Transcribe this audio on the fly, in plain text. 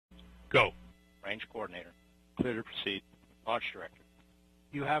Go. Range coordinator. Clear to proceed. Launch director.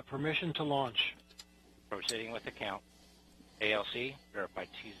 You have permission to launch. Proceeding with the count. ALC, verified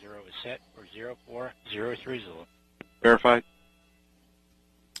T0 is set for 0403 Zulu. Verified.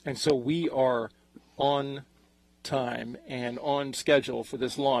 And so we are on time and on schedule for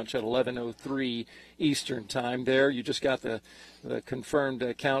this launch at 11:03 Eastern Time. There, you just got the confirmed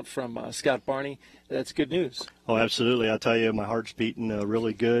count from Scott Barney. That's good news. Oh, absolutely. I'll tell you, my heart's beating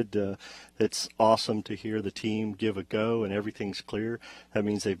really good. It's awesome to hear the team give a go and everything's clear. That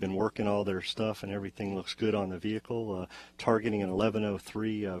means they've been working all their stuff and everything looks good on the vehicle. Targeting an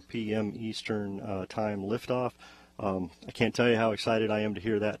 11:03 p.m. Eastern Time liftoff. I can't tell you how excited I am to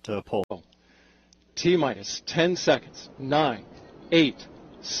hear that poll. T-minus 10 seconds. 9, 8,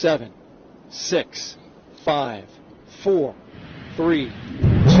 7, 6, 5, 4, 3, 2,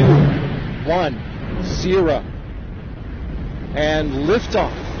 1, 0. And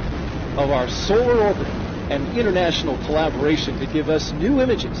liftoff of our solar orbiter and international collaboration to give us new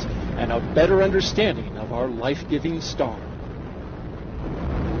images and a better understanding of our life-giving star.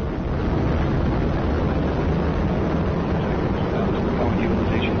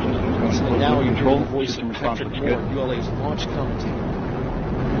 And now you hear the voice of Patrick Moore, ULA's launch commentator.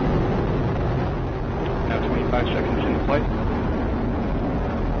 Now 25 seconds into flight.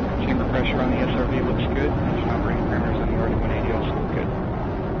 Chamber pressure on the SRV looks good. Engine operating parameters on the RD-180 also look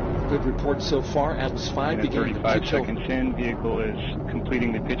good. Good report so far. Atlas 5 beginning to 35 pitch seconds in, vehicle is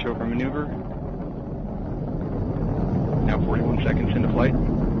completing the pitch over maneuver. Now 41 seconds into flight.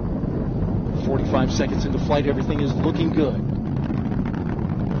 45 seconds into flight, everything is looking good.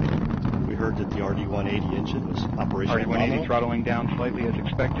 We heard that the RD-180 engine was operational. RD-180 throttling down slightly as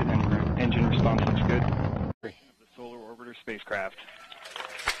expected, and engine response looks good. The solar orbiter spacecraft.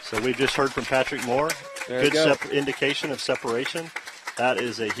 So we just heard from Patrick Moore. There Good indication of separation. That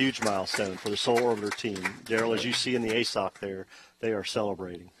is a huge milestone for the Solar Orbiter team. Daryl, as you see in the ASOC there, they are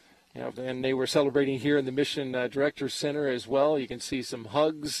celebrating. Yeah, and they were celebrating here in the Mission Directors Center as well. You can see some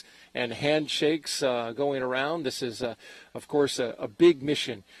hugs and handshakes going around. This is, of course, a big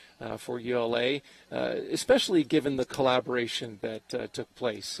mission for ULA, especially given the collaboration that took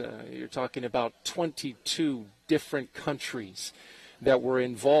place. You're talking about 22 different countries that were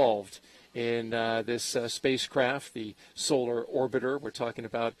involved in this spacecraft, the Solar Orbiter. We're talking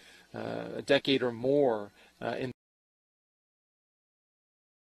about a decade or more in